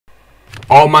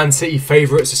Are Man City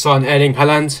favourites to sign Erling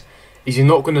Haaland? Is he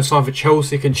not going to sign for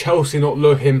Chelsea? Can Chelsea not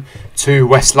lure him to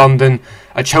West London?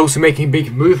 Are Chelsea making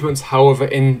big movements, however,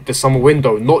 in the summer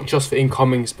window? Not just for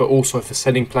incomings, but also for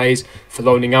selling players, for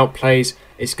loaning out players.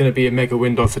 It's going to be a mega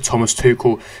window for Thomas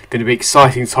Tuchel. Going to be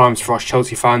exciting times for us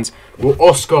Chelsea fans. Will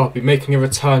Oscar be making a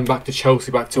return back to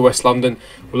Chelsea, back to West London?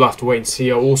 We'll have to wait and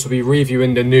see. I'll also be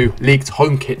reviewing the new leaked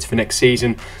home kit for next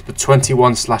season, the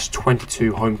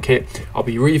 21/22 home kit. I'll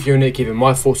be reviewing it, giving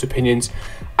my thoughts, opinions,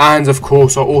 and of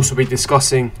course I'll also be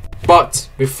discussing. But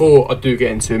before I do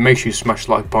get into it, make sure you smash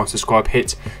the like button, subscribe,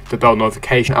 hit the bell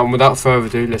notification, and without further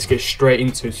ado, let's get straight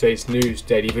into today's news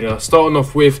daily video. Starting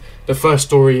off with the first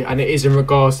story, and it is in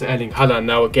regards to Erling Haaland.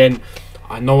 Now again,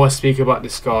 I know I speak about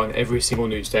this guy on every single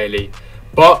news daily,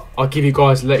 but I'll give you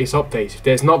guys the latest updates. If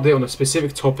there's an update on a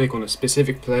specific topic, on a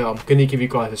specific player, I'm going to give you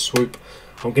guys a swoop.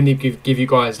 I'm going to give you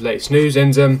guys the latest news,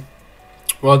 and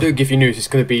when I do give you news, it's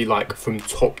going to be like from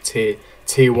top tier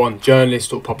 1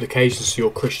 journalists or publications, so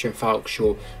your Christian Falks,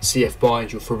 your CF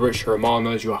Bynes, your Fabrizio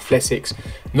Romanos, your Athletics.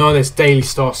 None of this Daily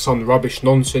Star Sun rubbish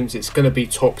nonsense. It's going to be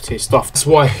top tier stuff. That's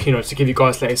why, to give you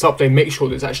guys the latest update, make sure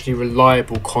there's actually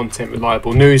reliable content,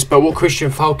 reliable news. But what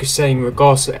Christian Falk is saying in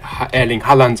regards to Erling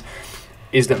Haaland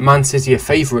is that Man City are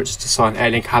favourites to sign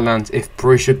Erling Haaland if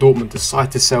Borussia Dortmund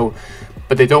decide to sell,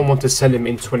 but they don't want to sell him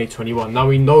in 2021. Now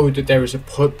we know that there is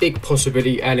a big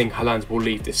possibility Erling Haaland will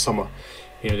leave this summer.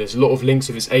 There's a lot of links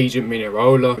of his agent, Mino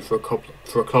Raiola, for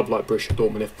a club like Borussia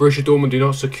Dortmund. If Borussia Dortmund do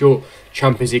not secure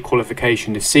Champions League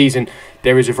qualification this season,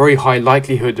 there is a very high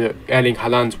likelihood that Erling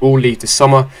Haaland will leave this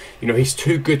summer. He's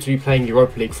too good to be playing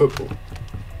Europa League football.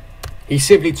 He's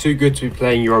simply too good to be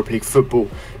playing Europa League football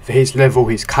for his level,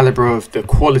 his calibre of the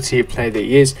quality of player that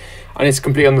he is. And it's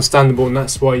completely understandable, and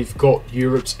that's why you've got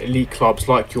Europe's elite clubs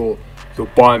like your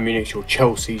Bayern Munich, your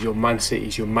Chelsea's, your Man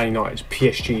City's, your Man United's,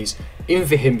 PSG's in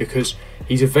for him, because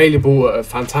he's available at a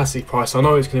fantastic price. I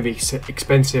know it's going to be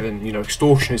expensive and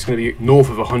extortion is going to be north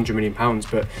of £100 million,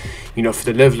 but for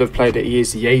the level of player that he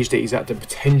is, the age that he's at, the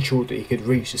potential that he could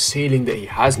reach, the ceiling that he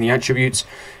has and the attributes,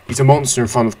 he's a monster in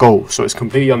front of goal. So it's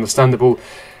completely understandable.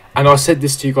 And I said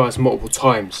this to you guys multiple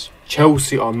times,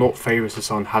 Chelsea are not favourites to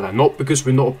sign Haaland, not because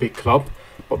we're not a big club,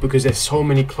 but because there's so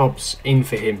many clubs in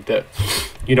for him that,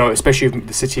 especially with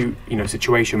the City,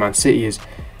 situation Man City is,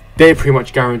 they're pretty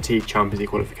much guaranteed Champions League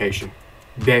qualification.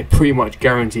 They're pretty much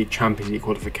guaranteed Champions League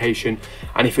qualification.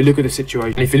 And if you look at the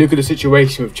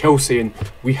situation, with Chelsea, and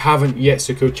we haven't yet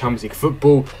secured Champions League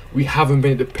football, we haven't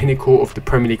been at the pinnacle of the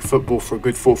Premier League football for a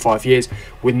good 4 or 5 years.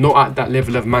 We're not at that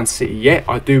level of Man City yet.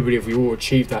 I do believe we will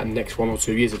achieve that in the next 1 or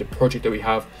 2 years of the project that we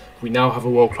have. We now have a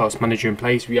world-class manager in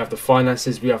place. We have the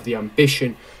finances, we have the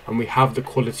ambition, and we have the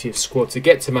quality of squad to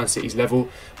get to Man City's level.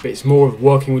 But it's more of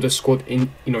working with the squad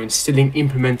in, instilling,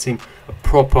 implementing a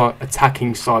proper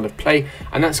attacking style of play,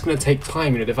 and that's going to take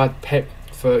time. They've had Pep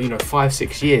for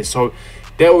 5-6 years, so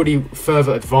they're already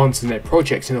further advanced in their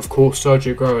projects. And of course,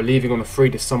 Sergio Aguero leaving on a free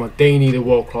this summer. They need a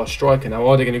world-class striker. Now,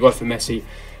 are they going to go for Messi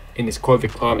in this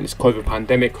COVID climate, this COVID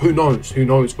pandemic? Who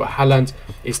knows? But Haaland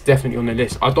is definitely on the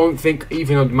list. I don't think,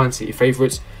 even on the Man City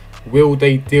favourites, will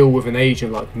they deal with an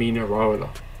agent like Mino Raiola?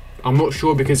 I'm not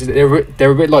sure, because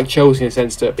they're a bit like Chelsea in the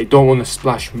sense that they don't want to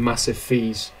splash massive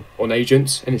fees on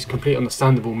agents, and it's completely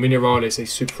understandable. Mino Raiola is a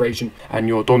super agent, and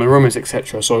your Donnarummas,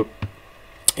 etc. So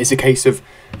it's a case of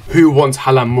who wants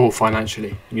Haaland more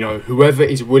financially. Whoever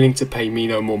is willing to pay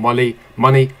Mino more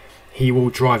money, he will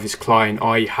drive his client,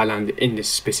 i.e. Haaland, in this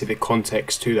specific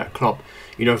context to that club.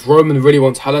 If Roman really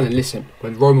wants Haaland, and listen,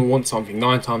 when Roman wants something,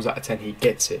 9 times out of 10 he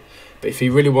gets it. But if he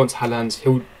really wants Haaland,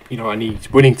 he'll, and he's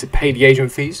willing to pay the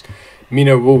agent fees,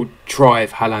 Mino will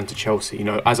drive Haaland to Chelsea.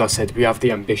 As I said, we have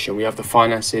the ambition, we have the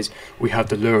finances, we have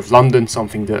the lure of London,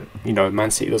 something that,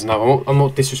 Man City doesn't have. I'm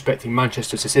not disrespecting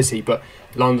Manchester City, but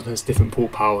London has different pull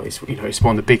power. It's, it's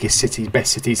one of the biggest cities,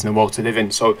 best cities in the world to live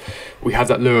in. So we have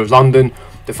that lure of London,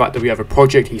 the fact that we have a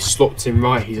project, he slots in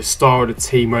right, he's a star of the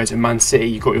team, whereas at Man City,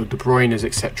 you've got your De Bruyne's,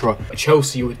 etc. At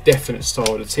Chelsea, you're a definite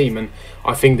star of the team, and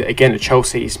I think that, again, at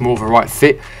Chelsea, it's more of a right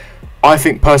fit. I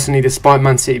think personally, despite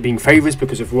Man City being favourites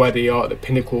because of where they are at the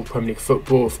pinnacle of Premier League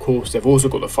football, of course, they've also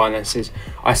got the finances,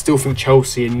 I still think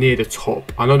Chelsea are near the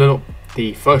top. I know they're not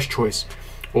the first choice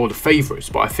or the favourites,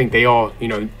 but I think they are,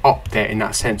 up there in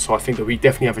that sense. So I think that we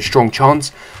definitely have a strong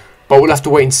chance. But we'll have to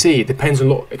wait and see. It depends on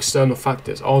a lot of external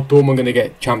factors. Are Dortmund going to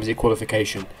get Champions League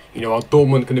qualification? Are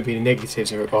Dortmund going to be the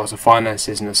negatives in regards to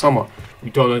finances in the summer? We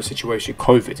don't know the situation with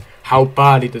COVID. How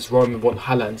badly does Roman want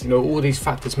Haaland? All these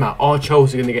factors matter. Are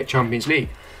Chelsea going to get Champions League?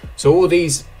 So all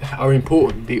these are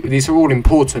important. These are all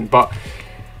important, but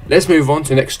Let's move on to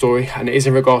the next story, and it is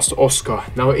in regards to Oscar.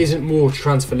 Now, it isn't more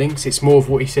transfer links, it's more of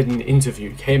what he said in an interview.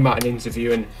 He came out in an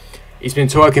interview, and he's been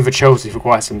working for Chelsea for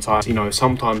quite some time.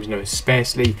 Sometimes,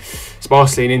 sparsely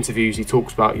in interviews, he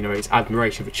talks about, his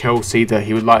admiration for Chelsea, that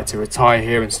he would like to retire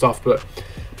here and stuff. But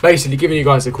basically, giving you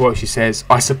guys the quote, he says,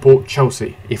 "I support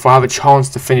Chelsea. If I have a chance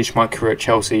to finish my career at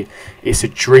Chelsea, it's a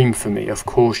dream for me. Of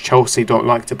course, Chelsea don't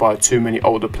like to buy too many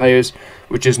older players,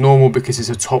 which is normal because it's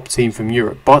a top team from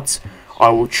Europe. But I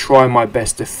will try my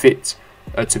best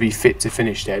to be fit to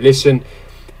finish there." Listen,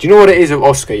 do you know what it is of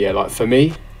Oscar? Yeah, like for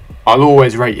me, I'll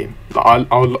always rate him. Like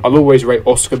I'll always rate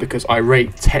Oscar because I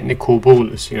rate technical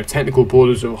ballers. Technical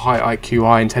ballers with high IQ,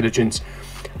 high intelligence.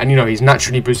 And he's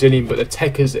naturally Brazilian, but the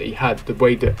techers that he had, the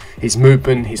way that his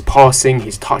movement, his passing,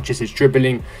 his touches, his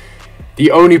dribbling.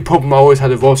 The only problem I always had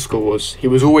with Oscar was he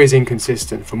was always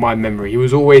inconsistent. From my memory, he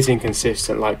was always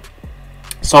inconsistent. Like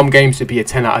some games would be a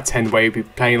 10 out of 10 where he'd be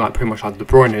playing like pretty much like De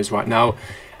Bruyne is right now,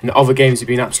 and other games he'd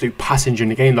be an absolute passenger in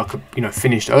the game, like a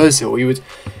finished Ozil. He would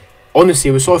honestly,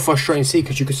 it was so frustrating to see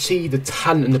because you could see the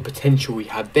talent and the potential he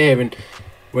had there. And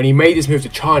when he made this move to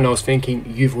China, I was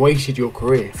thinking, you've wasted your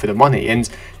career for the money. And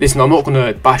listen, I'm not going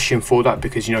to bash him for that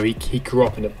because, he grew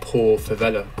up in a poor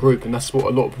favela group, and that's what a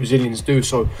lot of Brazilians do.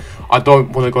 So I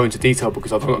don't want to go into detail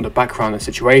because I don't know the background and the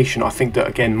situation. I think that,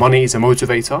 again, money is a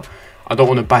motivator. I don't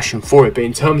want to bash him for it, but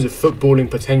in terms of footballing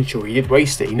potential, he did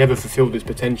waste it. He never fulfilled his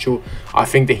potential. I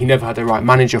think that he never had the right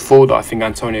manager for that. I think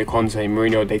Antonio Conte and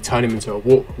Mourinho, they turned him into a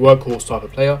workhorse type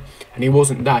of player, and he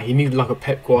wasn't that. He needed like a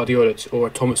Pep Guardiola or a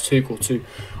Thomas Tuchel to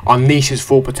unleash his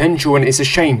full potential, and it's a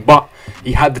shame, but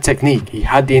he had the technique, he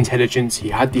had the intelligence, he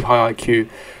had the high IQ.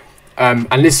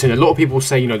 And listen, a lot of people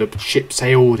say, the ship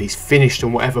sailed, he's finished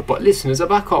and whatever, but listen, as a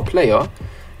backup player,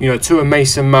 to a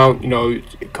Mason Mount,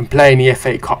 can play in the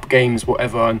FA Cup games,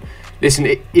 whatever. And listen,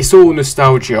 it's all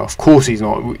nostalgia. Of course,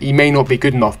 he may not be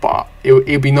good enough, but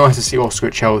it'll be nice to see Oscar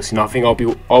at Chelsea. And I think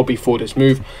I'll be for this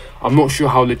move. I'm not sure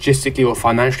how logistically or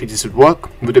financially this would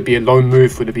work. Would it be a loan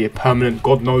move? Would it be a permanent?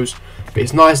 God knows. But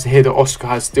it's nice to hear that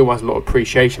Oscar still has a lot of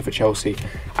appreciation for Chelsea,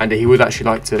 and that he would actually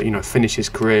like to, finish his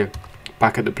career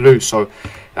back at the Blues. So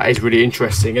that is really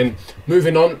interesting. And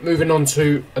moving on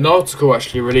to an article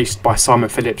actually released by Simon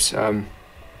Phillips,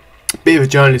 bit of a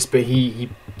journalist, but he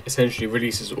essentially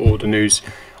releases all the news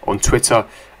on Twitter,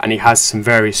 and he has some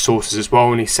various sources as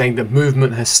well, and he's saying that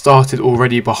movement has started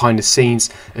already behind the scenes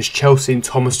as Chelsea and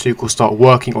Thomas Tuchel start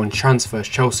working on transfers.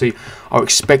 Chelsea are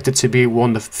expected to be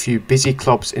one of the few busy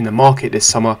clubs in the market this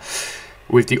summer.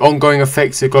 With the ongoing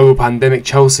effects of the global pandemic,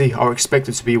 Chelsea are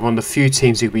expected to be one of the few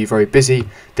teams who will be very busy.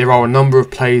 There are a number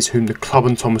of players whom the club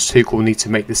and Thomas Tuchel need to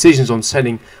make decisions on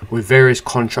selling, with various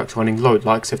contracts running low,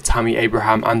 likes of Tammy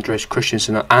Abraham, Andres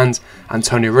Christensen and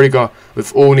Antonio Rudiger,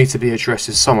 with all need to be addressed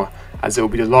this summer, as it will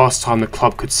be the last time the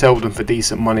club could sell them for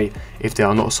decent money if they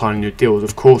are not signing new deals.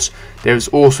 Of course, there is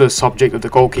also the subject of the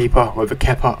goalkeeper, whether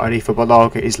Kepa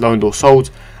Arrizabalaga is loaned or sold.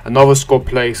 Another squad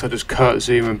players such as Kurt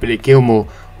Zouma and Billy Gilmour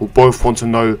will both want to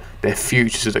know their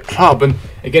futures at the club. And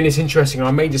again, it's interesting. I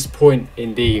made this point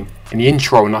in the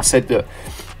intro, and I said that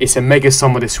it's a mega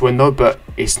summer this window, but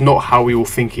it's not how we all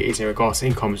think it is in regards to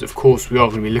incomes. Of course, we are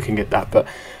going to be looking at that, but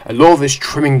a lot of it's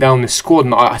trimming down the squad.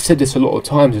 And I said this a lot of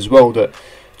times as well, that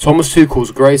Thomas Tuchel's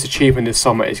greatest achievement this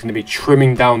summer is going to be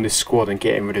trimming down this squad and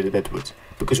getting rid of the deadwood,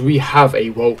 because we have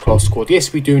a world-class squad.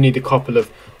 Yes, we do need a couple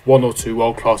of one or two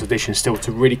world-class additions still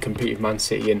to really compete with Man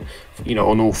City and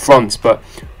on all fronts, but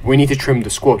we need to trim the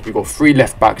squad. We've got 3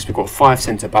 left backs, we've got 5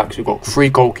 centre backs, we've got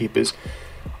 3 goalkeepers.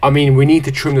 I mean, we need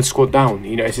to trim the squad down.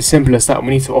 It's as simple as that.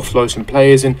 We need to offload some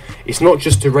players, and it's not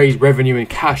just to raise revenue and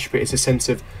cash, but it's a sense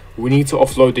of we need to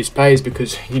offload these players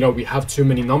because we have too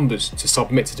many numbers to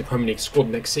submit to the Premier League squad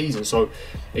next season. So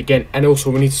again, and also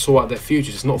we need to sort out their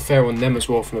futures. It's not fair on them as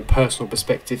well from a personal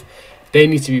perspective. They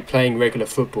need to be playing regular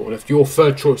football, and if you're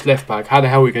third choice left back, how the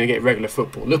hell are we going to get regular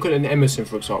football? Look at an Emerson,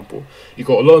 for example. You've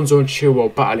got Alonso and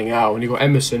Chilwell battling it out, and you've got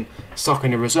Emerson stuck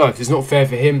in the reserves. It's not fair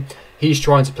for him. He's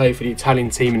trying to play for the Italian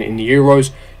team in the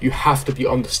Euros. You have to be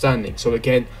understanding. So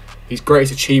again, his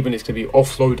greatest achievement is going to be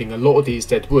offloading a lot of these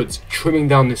dead woods, trimming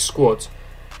down this squad,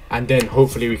 and then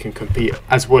hopefully we can compete,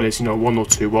 as well as 1 or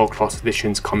 2 world-class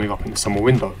additions coming up in the summer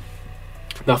window.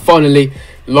 Now finally,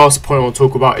 the last point I want to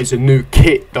talk about is a new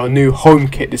kit, the new home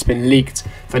kit that's been leaked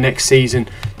for next season,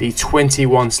 the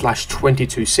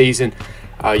 21/22 season.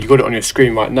 You got it on your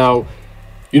screen right now.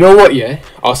 You know what, yeah,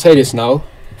 I'll say this now.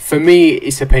 For me,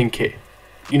 it's a pain kit.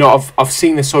 I've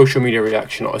seen the social media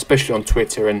reaction, especially on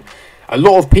Twitter, and a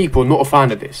lot of people are not a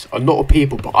fan of this. A lot of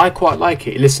people, but I quite like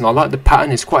it. Listen, I like the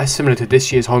pattern. It's quite similar to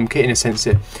this year's home kit in a sense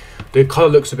that the colour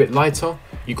looks a bit lighter.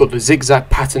 You got the zigzag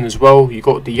pattern as well. You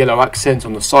got the yellow accent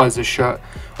on the sides of the shirt.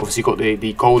 Obviously, you got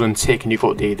the golden tick, and you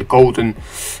got the golden,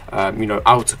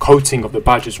 outer coating of the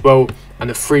badge as well. And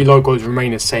the 3 logos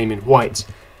remain the same in white.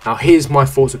 Now, here's my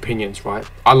thoughts, opinions, right?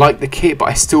 I like the kit, but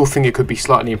I still think it could be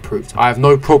slightly improved. I have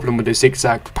no problem with the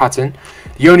zigzag pattern.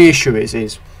 The only issue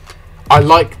is I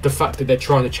like the fact that they're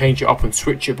trying to change it up and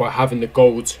switch it by having the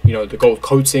gold, the gold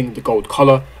coating, the gold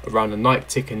colour around the Nike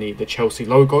tick and the Chelsea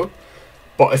logo.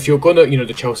 But if you're gonna,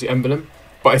 the Chelsea emblem,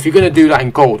 but if you're gonna do that in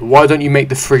gold, why don't you make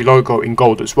the 3 logo in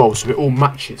gold as well, so it all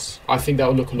matches? I think that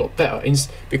will look a lot better,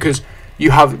 because you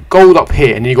have gold up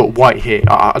here and then you got white here.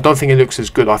 I don't think it looks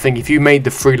as good. I think if you made the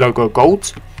 3 logo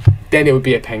gold, then it would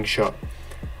be a peng shirt.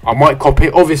 I might copy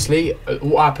it. Obviously,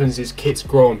 what happens is kits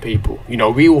grow on people.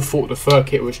 We all thought the fur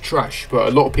kit was trash, but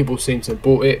a lot of people seem to have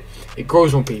bought it. It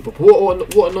grows on people.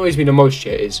 But what annoys me the most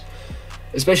here is,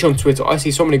 especially on Twitter, I see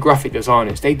so many graphic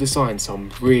designers. They design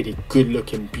some really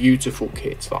good-looking, beautiful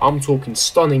kits. Like, I'm talking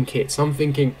stunning kits. I'm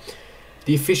thinking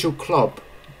the official club,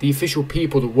 the official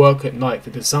people that work at Nike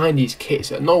that design these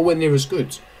kits are nowhere near as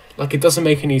good. Like, it doesn't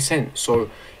make any sense. So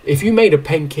if you made a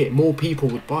pen kit, more people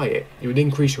would buy it. It would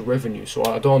increase your revenue. So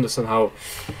I don't understand how,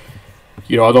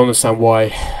 I don't understand why,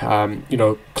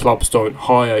 clubs don't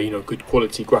hire, good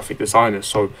quality graphic designers.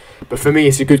 So, but for me,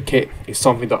 it's a good kit. It's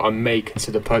something that I may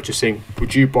consider purchasing.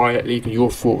 Would you buy it? Leave me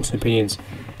your thoughts and opinions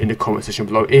in the comment section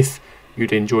below. If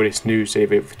you'd enjoy this news,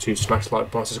 save it to smash the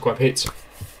like button, subscribe, hit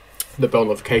the bell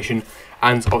notification,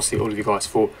 and I'll see all of you guys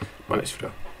for my next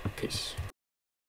video. Peace.